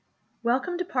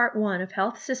Welcome to part 1 of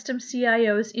Health System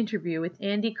CIO's interview with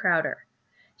Andy Crowder,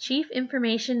 Chief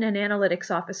Information and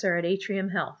Analytics Officer at Atrium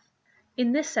Health.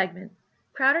 In this segment,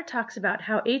 Crowder talks about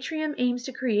how Atrium aims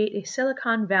to create a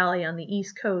Silicon Valley on the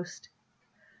East Coast,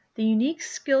 the unique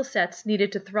skill sets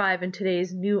needed to thrive in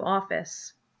today's new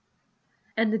office,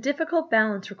 and the difficult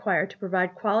balance required to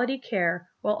provide quality care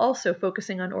while also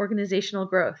focusing on organizational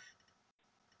growth.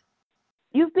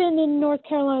 You've been in North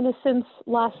Carolina since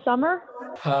last summer?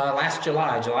 Last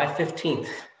July 15th.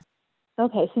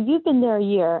 Okay, so you've been there a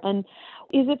year. And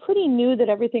is it pretty new that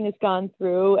everything has gone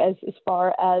through as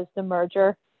far as the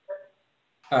merger?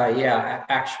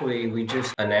 Actually, we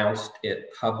just announced it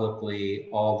publicly.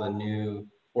 All the new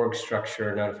org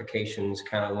structure notifications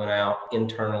kind of went out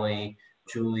internally,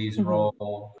 Julie's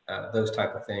role, those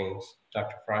type of things,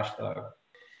 Dr. Freistag.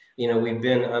 We've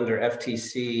been under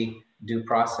FTC due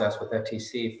process with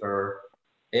FTC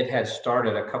it had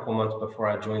started a couple months before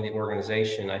I joined the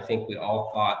organization. I think we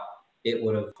all thought it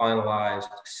would have finalized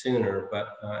sooner, but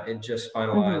it just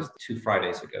finalized 2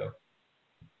 Fridays ago.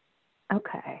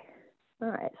 Okay. All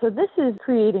right. So this is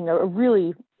creating a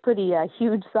really pretty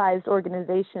huge-sized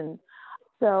organization.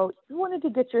 So I wanted to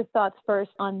get your thoughts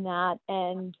first on that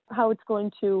and how it's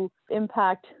going to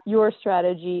impact your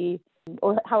strategy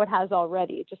or how it has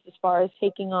already, just as far as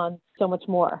taking on so much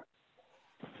more.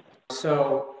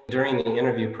 So during the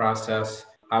interview process,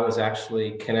 I was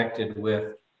actually connected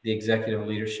with the executive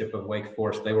leadership of Wake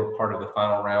Forest. They were part of the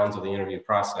final rounds of the interview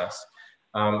process.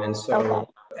 I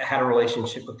had a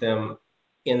relationship with them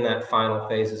in that final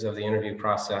phases of the interview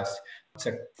process. It's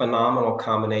a phenomenal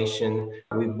combination.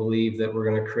 We believe that we're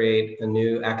going to create a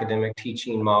new academic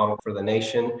teaching model for the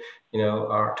nation.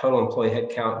 Our total employee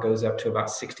headcount goes up to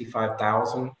about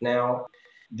 65,000 now.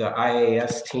 The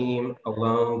IAS team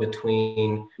alone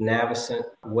between Navicent,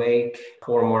 Wake,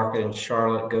 Core Market, and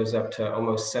Charlotte goes up to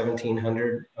almost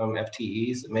 1,700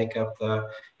 FTEs that make up the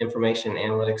information and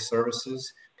analytics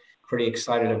services. Pretty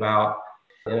excited about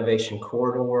Innovation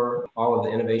Corridor, all of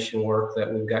the innovation work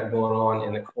that we've got going on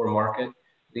in the core market.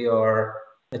 We are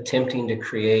attempting to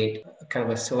create kind of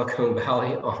a Silicon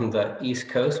Valley on the East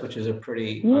Coast, which is a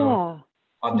pretty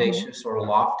audacious or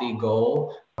lofty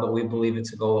goal, but we believe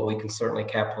it's a goal that we can certainly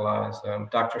capitalize.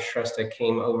 Dr. Shrestha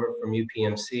came over from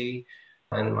UPMC,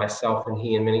 and myself and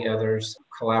he and many others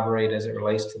collaborate as it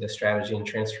relates to the Strategy and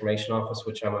Transformation Office,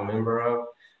 which I'm a member of.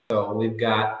 So we've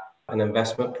got an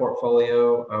investment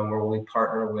portfolio where we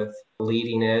partner with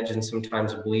leading edge and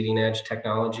sometimes bleeding edge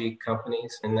technology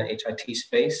companies in the HIT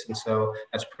space. And so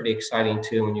that's pretty exciting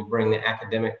too when you bring the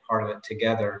academic part of it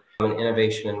together and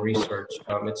innovation and research.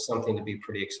 It's something to be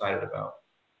pretty excited about.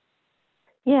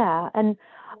 Yeah. And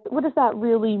what does that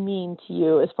really mean to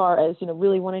you as far as,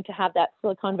 really wanting to have that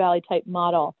Silicon Valley type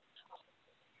model?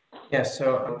 Yeah.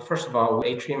 So first of all,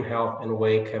 Atrium Health and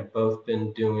Wake have both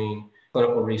been doing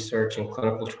clinical research and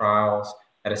clinical trials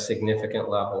at a significant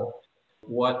level.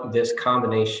 What this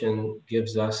combination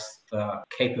gives us the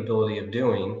capability of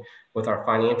doing with our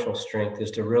financial strength is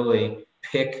to really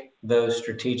pick those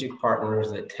strategic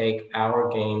partners that take our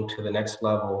game to the next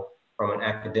level from an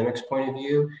academics point of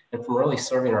view and from really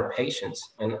serving our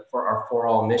patients and for our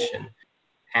for-all mission.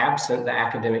 Absent the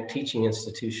academic teaching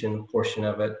institution portion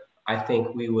of it, I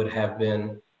think we would have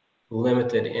been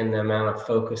limited in the amount of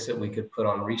focus that we could put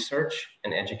on research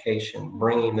and education.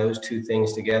 Bringing those two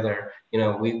things together,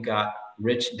 we've got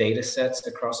rich data sets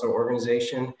across our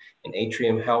organization, and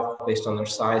Atrium Health, based on their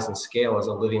size and scale, is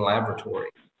a living laboratory.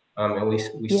 And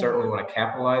we certainly want to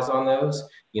capitalize on those.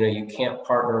 You can't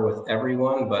partner with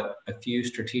everyone, but a few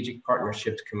strategic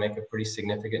partnerships can make a pretty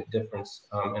significant difference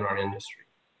in our industry.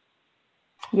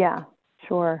 Yeah,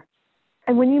 sure.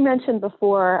 And when you mentioned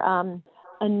before,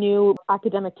 a new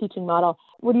academic teaching model,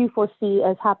 what do you foresee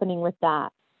as happening with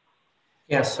that?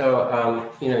 Yeah,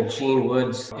 so, Gene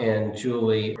Woods and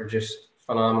Julie are just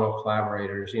phenomenal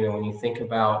collaborators. When you think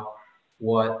about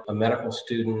what a medical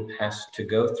student has to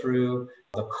go through,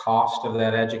 the cost of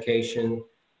that education,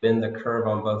 bend the curve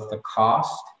on both the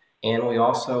cost, and we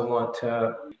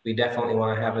definitely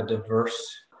want to have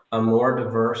a more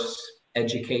diverse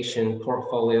education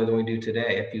portfolio than we do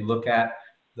today. If you look at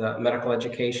the medical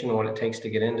education and what it takes to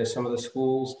get into some of the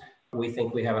schools, we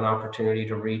think we have an opportunity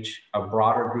to reach a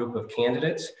broader group of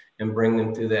candidates and bring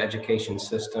them through the education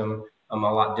system a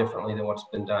lot differently than what's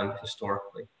been done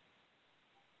historically.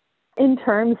 In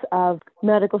terms of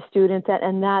medical students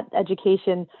and that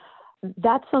education,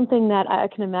 that's something that I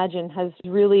can imagine has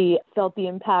really felt the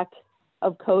impact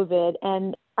of COVID.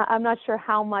 And I'm not sure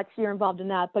how much you're involved in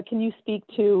that, but can you speak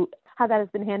to how that has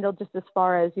been handled just as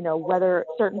far as, whether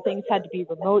certain things had to be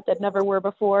remote that never were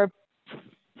before?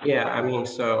 Yeah,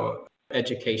 so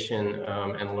Education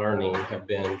and learning have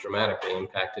been dramatically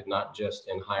impacted, not just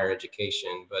in higher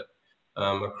education, but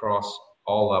across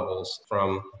all levels,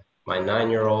 from my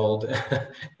 9-year-old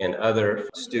and other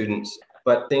students.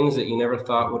 But things that you never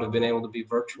thought would have been able to be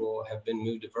virtual have been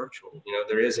moved to virtual.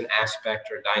 There is an aspect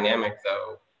or dynamic,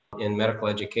 though, in medical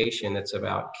education that's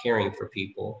about caring for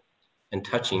people and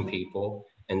touching people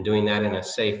and doing that in a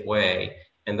safe way.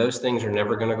 And those things are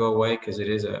never going to go away because it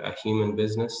is a human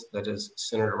business that is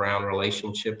centered around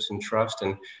relationships and trust.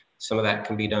 And some of that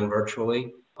can be done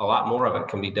virtually. A lot more of it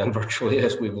can be done virtually,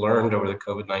 as we've learned over the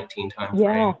COVID-19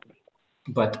 timeframe.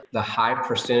 But the high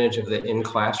percentage of the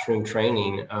in-classroom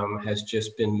training has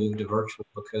just been moved to virtual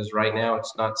because right now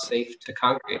it's not safe to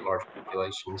congregate large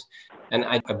populations. And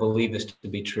I believe this to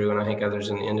be true, and I think others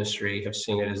in the industry have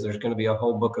seen it, is there's going to be a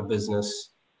whole book of business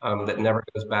that never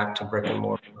goes back to brick and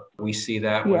mortar. We see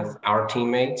that with our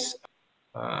teammates.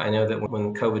 I know that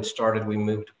when COVID started, we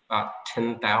moved about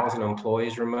 10,000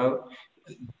 employees remote.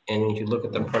 And if you look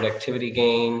at the productivity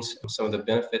gains, some of the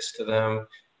benefits to them,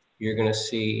 you're going to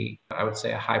see, I would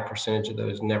say, a high percentage of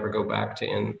those never go back to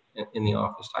in the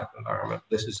office type environment.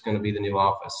 This is going to be the new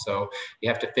office. So you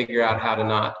have to figure out how to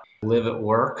not live at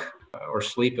work or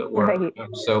sleep at work. Right.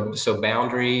 So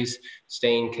boundaries,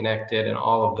 staying connected, and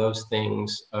all of those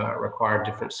things require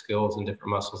different skills and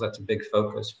different muscles. That's a big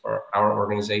focus for our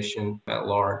organization at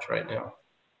large right now.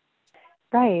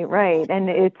 Right.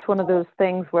 And it's one of those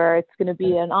things where it's going to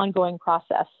be an ongoing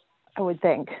process, I would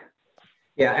think.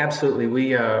 Yeah, absolutely.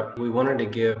 We wanted to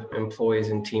give employees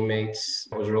and teammates,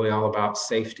 it was really all about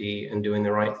safety and doing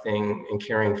the right thing and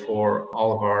caring for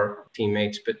all of our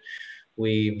teammates. But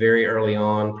we very early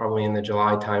on, probably in the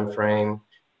July timeframe,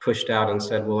 pushed out and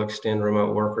said we'll extend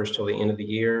remote workers till the end of the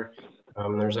year.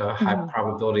 There's a high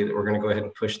probability that we're going to go ahead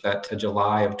and push that to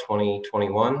July of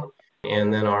 2021.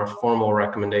 And then our formal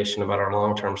recommendation about our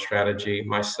long-term strategy,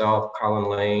 myself,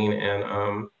 Colin Lane,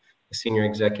 and the senior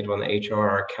executive on the HR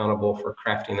are accountable for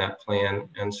crafting that plan.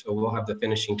 And so we'll have the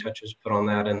finishing touches put on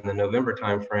that in the November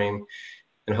timeframe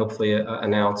and hopefully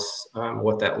announce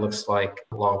what that looks like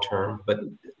long-term. But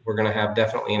we're going to have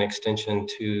definitely an extension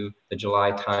to the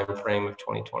July timeframe of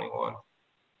 2021.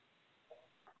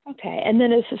 Okay. And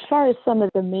then as far as some of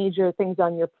the major things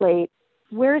on your plate,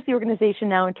 where is the organization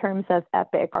now in terms of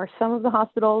Epic? Are some of the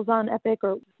hospitals on Epic,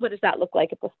 or what does that look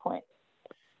like at this point?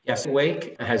 Yes,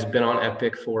 Wake has been on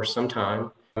Epic for some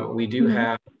time. We do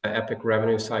have an Epic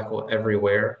revenue cycle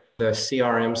everywhere. The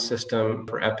CRM system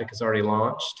for Epic is already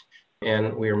launched,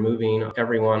 and we are moving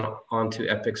everyone onto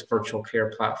Epic's virtual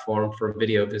care platform for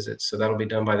video visits. So that'll be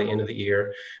done by the end of the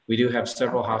year. We do have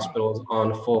several hospitals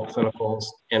on full clinicals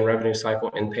and revenue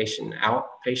cycle inpatient and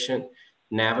outpatient.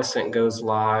 Navicent goes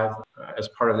live as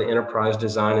part of the enterprise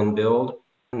design and build.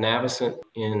 Navicent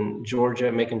in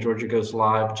Georgia, Macon, Georgia goes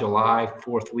live July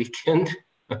 4th weekend,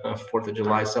 4th of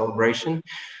July celebration.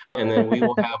 And then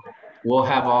we'll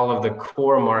have all of the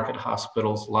core market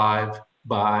hospitals live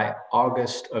by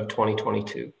August of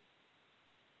 2022.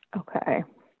 Okay.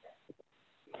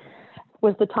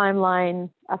 Was the timeline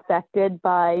affected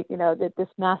by, this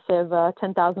massive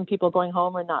 10,000 people going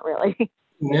home, or not really?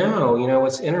 No,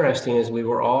 what's interesting is we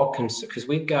were all because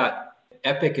we've got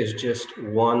Epic is just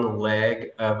one leg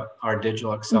of our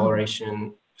digital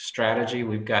acceleration strategy.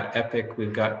 We've got Epic,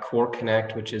 we've got Core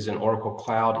Connect, which is an Oracle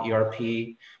Cloud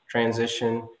ERP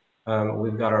transition.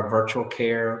 We've got our virtual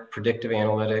care, predictive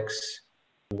analytics,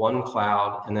 One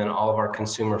Cloud, and then all of our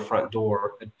consumer front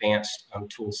door advanced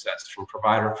tool sets from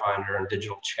Provider Finder and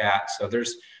digital chat. So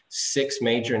there's 6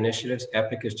 major initiatives.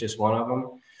 Epic is just one of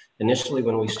them. Initially,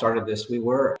 when we started this, we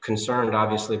were concerned,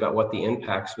 obviously, about what the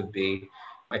impacts would be.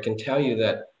 I can tell you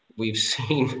that we've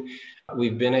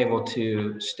been able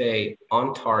to stay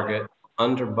on target,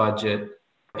 under budget,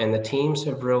 and the teams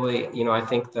have really, I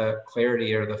think the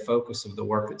clarity or the focus of the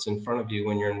work that's in front of you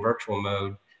when you're in virtual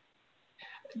mode.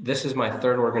 This is my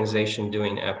 3rd organization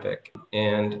doing Epic,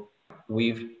 and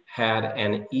we've had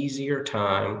an easier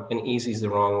time, and easy is the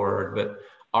wrong word, but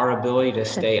our ability to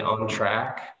stay on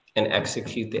track and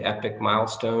execute the Epic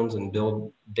milestones and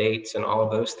build dates and all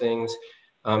of those things,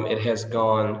 it has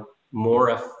gone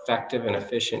more effective and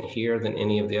efficient here than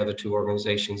any of the other 2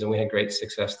 organizations. And we had great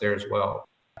success there as well.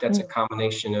 That's a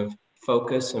combination of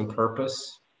focus and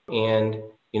purpose. And,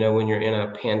 when you're in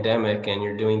a pandemic and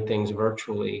you're doing things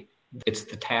virtually, it's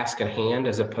the task at hand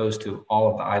as opposed to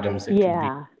all of the items that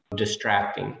can be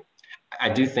distracting. I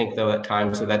do think, though, at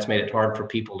times that's made it hard for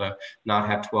people to not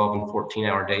have 12 and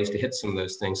 14-hour days to hit some of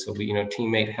those things. So,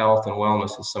 teammate health and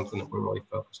wellness is something that we're really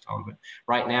focused on. But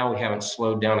right now, we haven't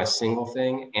slowed down a single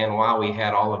thing. And while we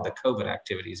had all of the COVID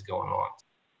activities going on.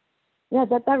 Yeah,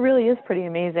 that really is pretty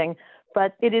amazing.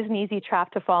 but it is an easy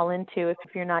trap to fall into if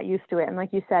you're not used to it. And like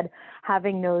you said,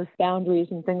 having those boundaries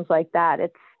and things like that,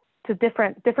 it's a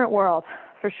different world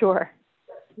for sure.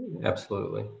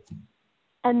 Absolutely.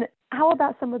 And how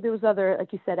about some of those other,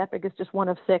 like you said, Epic is just one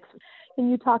of 6. Can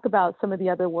you talk about some of the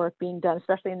other work being done,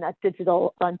 especially in that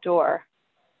digital front door?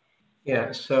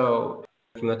 Yeah, so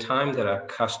from the time that a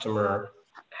customer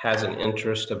has an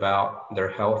interest about their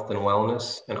health and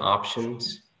wellness and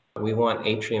options, we want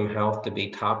Atrium Health to be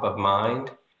top of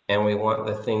mind, and we want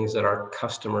the things that our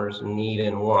customers need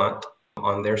and want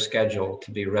on their schedule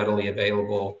to be readily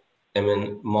available and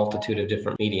in multitude of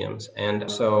different mediums. And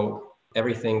so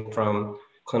everything from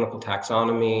clinical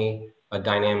taxonomy,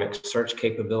 dynamic search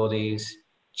capabilities,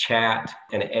 chat,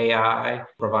 and AI,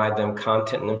 provide them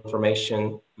content and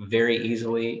information very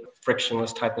easily,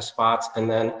 frictionless type of spots. And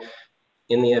then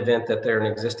in the event that they're an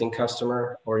existing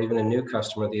customer or even a new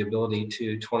customer, the ability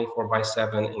to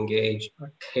 24/7 engage a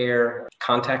care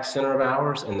contact center of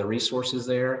ours and the resources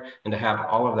there, and to have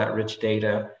all of that rich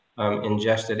data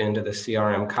ingested into the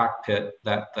CRM cockpit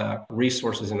that the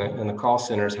resources in the call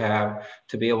centers have,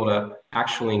 to be able to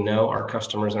actually know our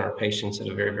customers and our patients at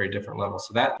a very, very different level.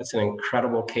 So that's an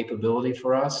incredible capability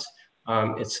for us.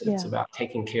 It's about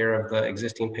taking care of the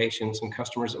existing patients and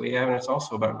customers that we have, and it's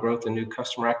also about growth and new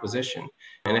customer acquisition.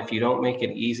 And if you don't make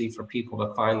it easy for people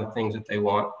to find the things that they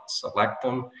want, select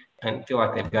them, and feel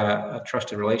like they've got a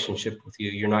trusted relationship with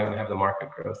you, you're not going to have the market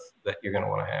growth that you're going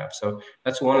to want to have. So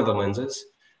that's one of the lenses.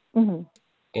 Mm-hmm.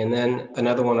 And then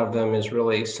another one of them is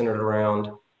really centered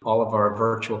around all of our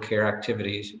virtual care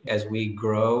activities. As we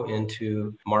grow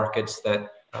into markets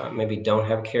that maybe don't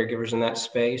have caregivers in that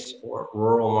space, or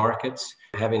rural markets,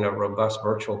 having a robust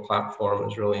virtual platform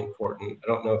is really important. I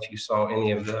don't know if you saw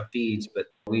any of the feeds, but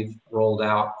we've rolled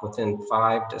out within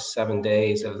 5 to 7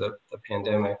 days of the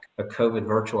pandemic a COVID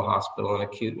virtual hospital, an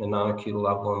acute and a non-acute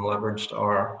level, and leveraged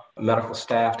our medical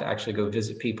staff to actually go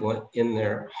visit people in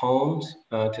their homes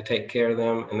to take care of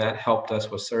them. And that helped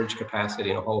us with surge capacity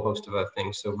and a whole host of other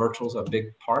things. So virtual is a big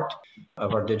part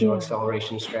of our digital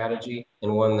acceleration strategy,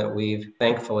 and one that we've,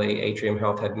 thankfully, Atrium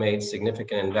Health had made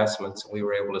significant investments. We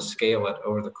were able to scale it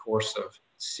over the course of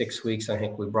 6 weeks. I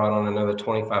think we brought on another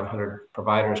 2,500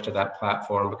 providers to that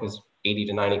platform, because 80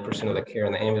 to 90% of the care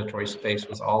in the ambulatory space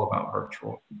was all about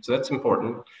virtual. So that's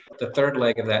important. The third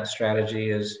leg of that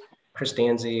strategy is Chris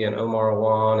Danzy and Omar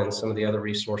Awan and some of the other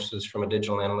resources from a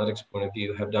digital analytics point of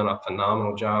view have done a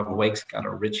phenomenal job. Wake's got a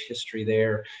rich history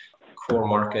there. Core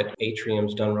market,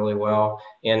 Atrium's done really well.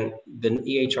 And the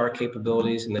EHR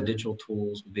capabilities and the digital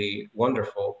tools would be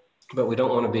wonderful. But we don't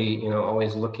want to be,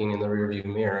 always looking in the rearview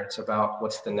mirror. It's about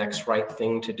what's the next right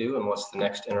thing to do and what's the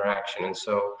next interaction. And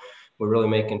so we're really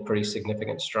making pretty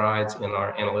significant strides in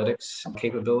our analytics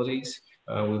capabilities.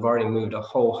 We've already moved a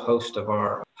whole host of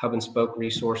our hub and spoke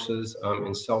resources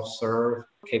in self-serve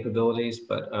capabilities,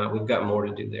 but we've got more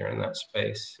to do there in that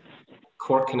space.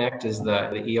 Core Connect is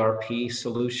the ERP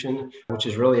solution, which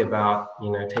is really about,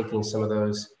 taking some of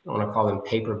those, I want to call them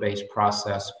paper-based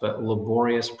process, but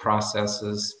laborious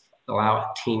processes,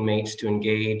 allow teammates to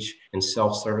engage in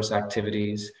self-service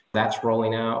activities. That's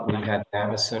rolling out. We've had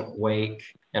Navicent, Wake,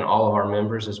 and all of our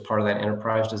members as part of that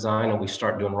enterprise design, and we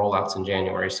start doing rollouts in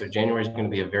January. So January is going to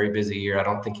be a very busy year. I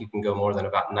don't think you can go more than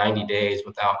about 90 days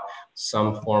without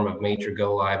some form of major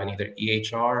go live in either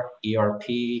EHR,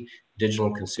 ERP, digital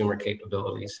and consumer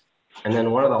capabilities. And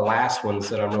then one of the last ones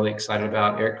that I'm really excited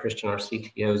about, Eric Christian, our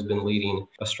CTO, has been leading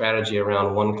a strategy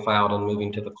around one cloud and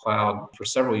moving to the cloud for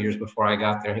several years before I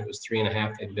got there. I think it was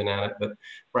 3.5 they've been at it, but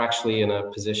we're actually in a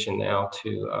position now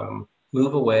to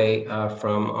move away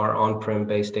from our on-prem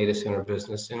based data center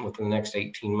business. And within the next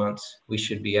 18 months, we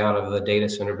should be out of the data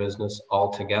center business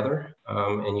altogether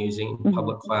and using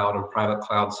public cloud and private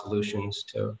cloud solutions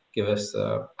to give us,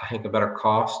 I think, a better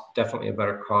cost, definitely a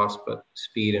better cost, but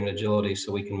speed and agility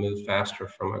so we can move faster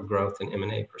from a growth and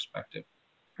M&A perspective.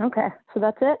 Okay, so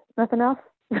that's it? Nothing else?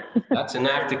 That's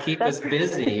enough to keep us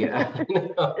busy. And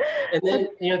then,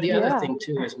 the other thing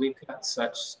too is we've got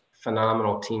such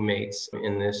phenomenal teammates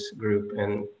in this group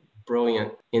and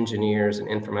brilliant engineers and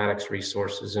informatics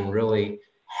resources, and really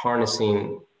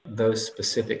harnessing those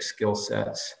specific skill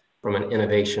sets from an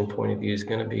innovation point of view is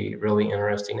going to be really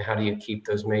interesting. How do you keep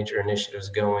those major initiatives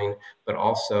going, but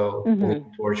also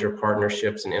moving towards your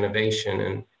partnerships and innovation?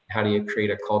 And how do you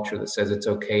create a culture that says it's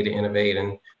okay to innovate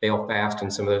and fail fast in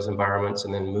some of those environments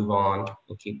and then move on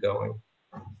and keep going?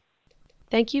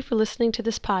 Thank you for listening to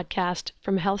this podcast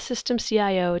from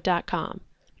healthsystemcio.com.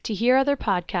 To hear other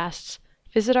podcasts,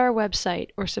 visit our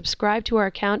website or subscribe to our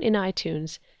account in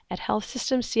iTunes at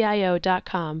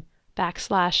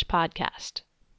healthsystemcio.com/podcast.